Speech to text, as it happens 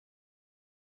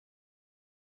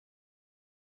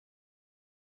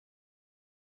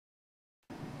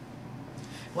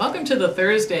Welcome to the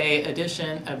Thursday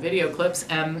edition of Video Clips.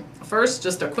 And first,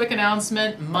 just a quick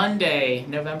announcement. Monday,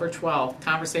 November 12th,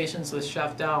 Conversations with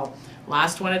Chef Del.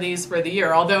 Last one of these for the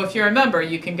year. Although if you're a member,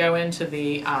 you can go into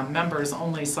the members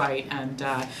only site, and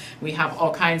we have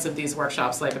all kinds of these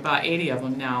workshops, like about 80 of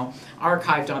them now,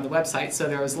 archived on the website. So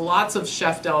there's lots of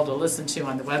Chef Del to listen to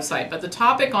on the website. But the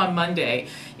topic on Monday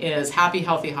is Happy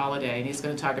Healthy Holiday, and he's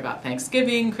going to talk about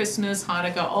Thanksgiving, Christmas,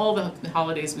 Hanukkah, all the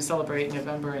holidays we celebrate in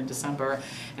November and December.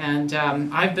 And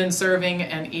I've been serving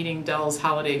and eating Del's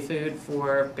holiday food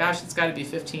for, gosh, it's got to be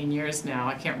 15 years now.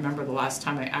 I can't remember the last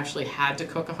time I actually had to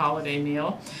cook a holiday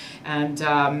meal, and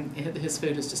his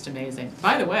food is just amazing.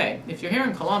 By the way, if you're here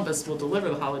in Columbus, we'll deliver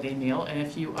the holiday meal, and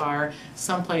if you are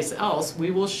someplace else,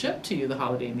 we will ship to you the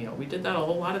holiday meal. We did that a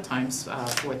whole lot of times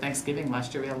for Thanksgiving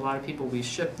last year. We had a lot of people, we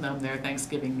shipped them their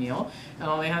Thanksgiving meal, and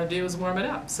all they had to do was warm it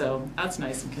up. So that's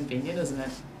nice and convenient, isn't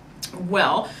it?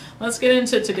 Well, let's get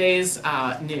into today's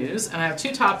news, and I have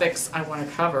two topics I want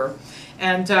to cover.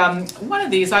 And one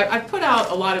of these, I've put out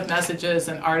a lot of messages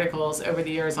and articles over the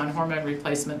years on hormone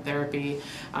replacement therapy,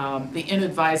 the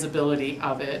inadvisability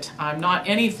of it. I'm not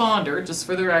any fonder, just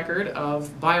for the record, of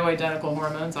bioidentical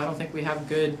hormones. I don't think we have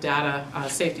good data,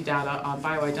 safety data on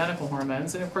bioidentical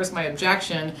hormones. And of course, my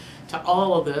objection to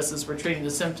all of this is we're treating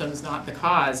the symptoms, not the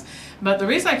cause. But the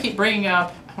reason I keep bringing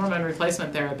up hormone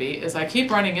replacement therapy is I keep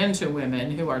running into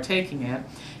women who are taking it.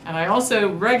 And I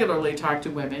also regularly talk to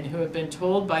women who have been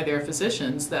told by their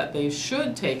physicians that they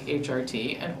should take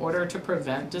HRT in order to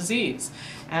prevent disease.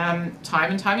 And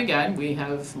time again, we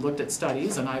have looked at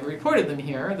studies, and I've reported them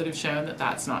here, that have shown that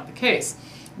that's not the case.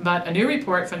 But a new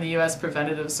report from the U.S.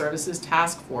 Preventive Services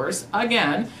Task Force,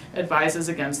 again, advises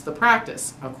against the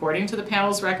practice. According to the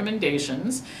panel's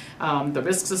recommendations, the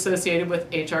risks associated with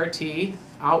HRT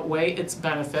outweigh its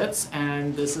benefits,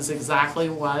 and this is exactly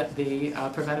what the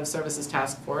Preventive Services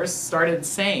Task Force started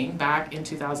saying back in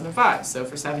 2005. So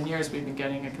for 7 years, we've been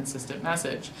getting a consistent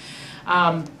message.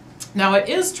 Now, it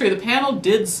is true, the panel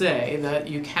did say that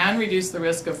you can reduce the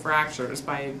risk of fractures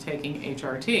by taking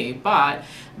HRT, but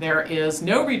there is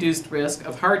no reduced risk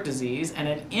of heart disease and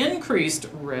an increased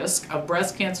risk of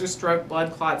breast cancer, stroke,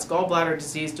 blood clots, gallbladder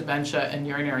disease, dementia, and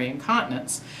urinary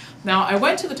incontinence. Now, I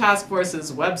went to the task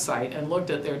force's website and looked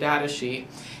at their data sheet,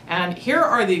 and here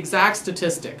are the exact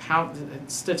statistics.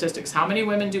 How many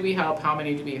women do we help? How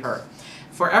many do we hurt?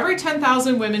 For every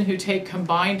 10,000 women who take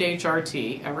combined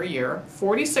HRT every year,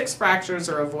 46 fractures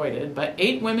are avoided, but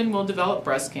 8 women will develop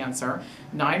breast cancer,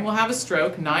 9 will have a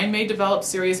stroke, 9 may develop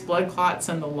serious blood clots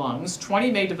in the lungs,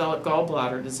 20 may develop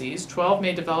gallbladder disease, 12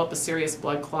 may develop a serious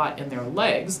blood clot in their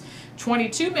legs,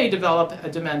 22 may develop a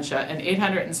dementia, and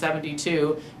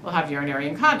 872 will have urinary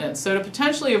incontinence. So to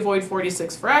potentially avoid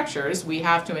 46 fractures, we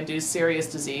have to induce serious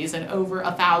disease in over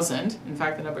 1,000, in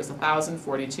fact the number is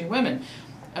 1,042 women.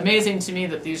 Amazing to me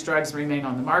that these drugs remain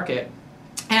on the market.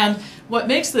 And what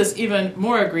makes this even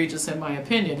more egregious, in my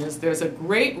opinion, is there's a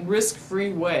great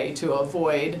risk-free way to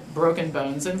avoid broken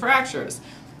bones and fractures.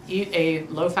 Eat a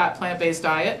low-fat plant-based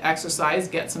diet, exercise,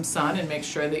 get some sun, and make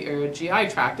sure that your GI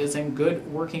tract is in good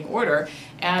working order.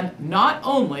 And not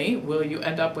only will you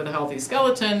end up with a healthy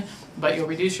skeleton, but you'll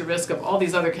reduce your risk of all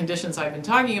these other conditions I've been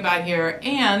talking about here,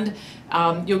 and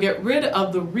you'll get rid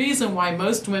of the reason why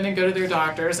most women go to their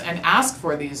doctors and ask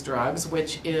for these drugs,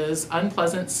 which is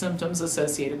unpleasant symptoms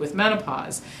associated with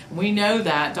menopause. We know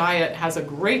that diet has a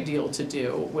great deal to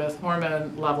do with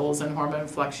hormone levels and hormone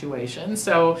fluctuations,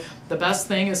 so the best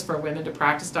thing is for women to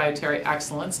practice dietary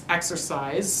excellence,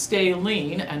 exercise, stay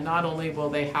lean, and not only will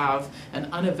they have an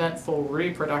uneventful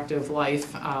reproductive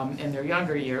life in their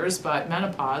younger years, but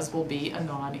menopause will be a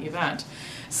non-event.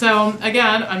 So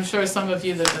again, I'm sure some of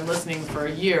you that have been listening for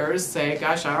years say,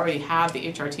 gosh, I already have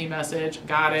the HRT message,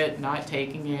 got it, not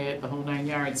taking it, the whole 9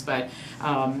 yards. But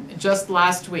just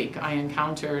last week, I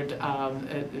encountered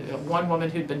one woman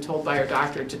who'd been told by her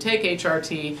doctor to take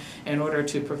HRT in order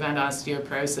to prevent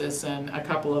osteoporosis, and a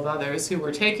couple of others who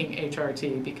were taking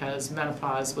HRT because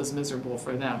menopause was miserable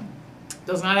for them.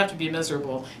 Does not have to be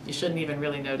miserable. You shouldn't even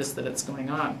really notice that it's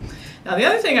going on. Now, the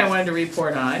other thing I wanted to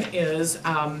report on is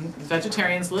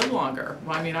vegetarians live longer.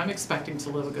 Well, I mean, I'm expecting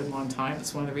to live a good long time.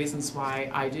 It's one of the reasons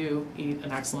why I do eat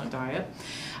an excellent diet.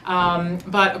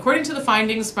 But according to the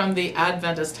findings from the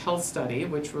Adventist Health Study,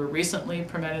 which were recently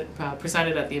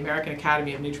presented at the American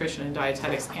Academy of Nutrition and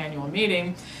Dietetics annual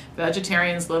meeting,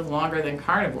 vegetarians live longer than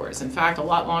carnivores. In fact, a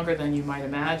lot longer than you might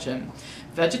imagine.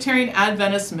 Vegetarian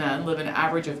Adventist men live an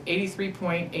average of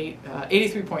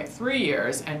 83.3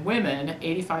 years, and women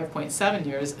 85.7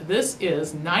 years. This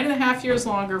is 9.5 years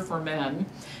longer for men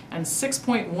and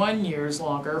 6.1 years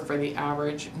longer for the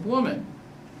average woman.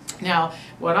 Now,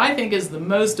 what I think is the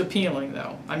most appealing,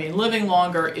 though, I mean, living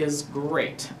longer is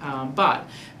great, but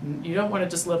you don't want to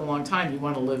just live a long time, you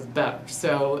want to live better.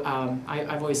 So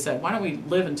I've always said, why don't we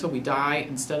live until we die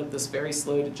instead of this very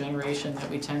slow degeneration that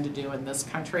we tend to do in this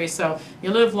country? So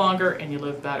you live longer and you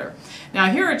live better. Now,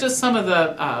 here are just some of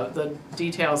the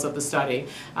details of the study.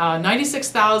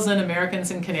 96,000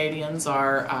 Americans and Canadians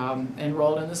are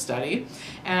enrolled in the study,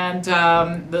 and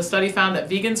the study found that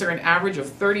vegans are an average of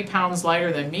 30 pounds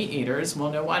lighter than meat eaters.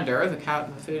 Well, no wonder. The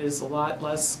food is a lot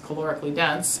less calorically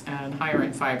dense and higher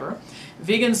in fiber.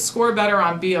 Vegans score better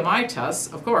on BMI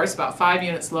tests, of course, about 5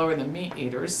 units lower than meat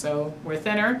eaters, so we're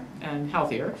thinner and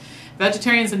healthier.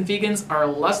 Vegetarians and vegans are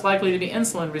less likely to be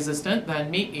insulin resistant than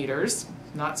meat eaters,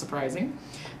 not surprising.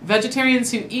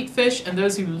 Vegetarians who eat fish and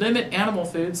those who limit animal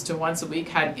foods to once a week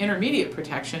had intermediate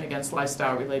protection against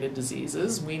lifestyle-related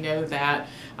diseases. We know that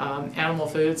animal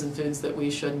foods and foods that we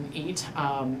shouldn't eat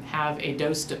have a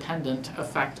dose-dependent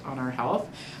effect on our health.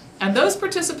 And those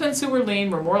participants who were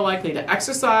lean were more likely to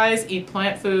exercise, eat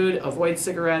plant food, avoid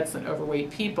cigarettes than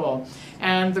overweight people.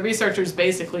 And the researchers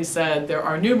basically said there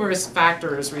are numerous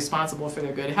factors responsible for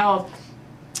their good health.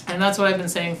 And that's what I've been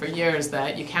saying for years,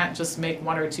 that you can't just make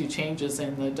 1 or 2 changes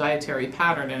in the dietary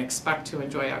pattern and expect to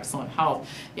enjoy excellent health.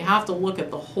 You have to look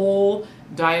at the whole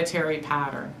dietary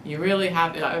pattern. You really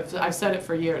have to. I've said it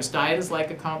for years. Diet is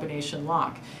like a combination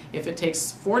lock. If it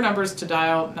takes 4 numbers to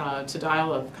dial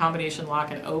a combination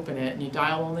lock and open it, and you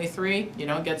dial only 3, you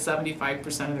don't get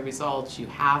 75% of the results. You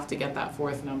have to get that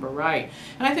 4th number right.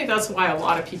 And I think that's why a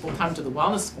lot of people come to the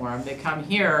Wellness Forum. They come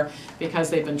here because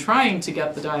they've been trying to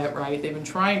get the diet right. They've been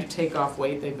trying to take off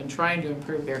weight. They've been trying to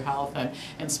improve their health. And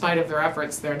in spite of their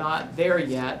efforts, they're not there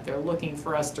yet. They're looking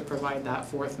for us to provide that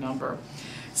 4th number.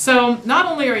 So not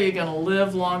only are you going to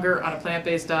live longer on a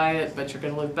plant-based diet, but you're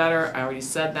going to live better. I already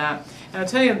said that. And I'll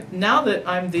tell you, now that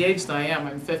I'm the age that I am,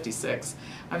 I'm 56,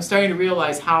 I'm starting to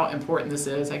realize how important this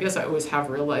is. I guess I always have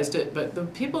realized it, but the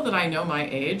people that I know my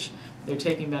age, they're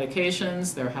taking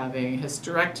medications, they're having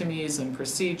hysterectomies and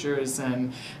procedures,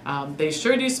 and they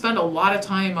sure do spend a lot of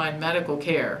time on medical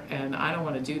care, and I don't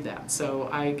want to do that. So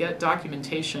I get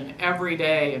documentation every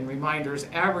day and reminders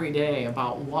every day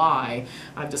about why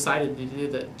I've decided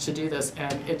to do this,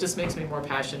 and it just makes me more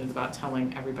passionate about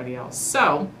telling everybody else.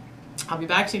 So I'll be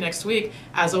back to you next week.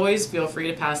 As always, feel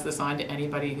free to pass this on to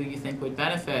anybody who you think would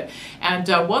benefit. And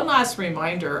one last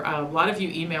reminder, a lot of you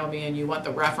email me and you want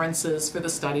the references for the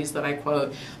studies that I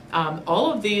quote.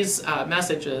 All of these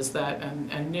messages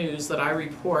and news that I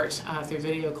report through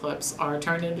video clips are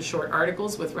turned into short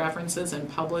articles with references and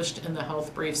published in the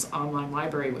Health Briefs online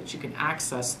library, which you can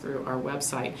access through our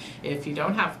website. If you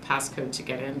don't have a passcode to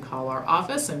get in, call our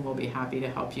office and we'll be happy to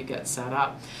help you get set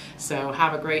up. So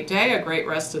have a great day, a great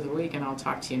rest of the week, and I'll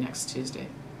talk to you next Tuesday.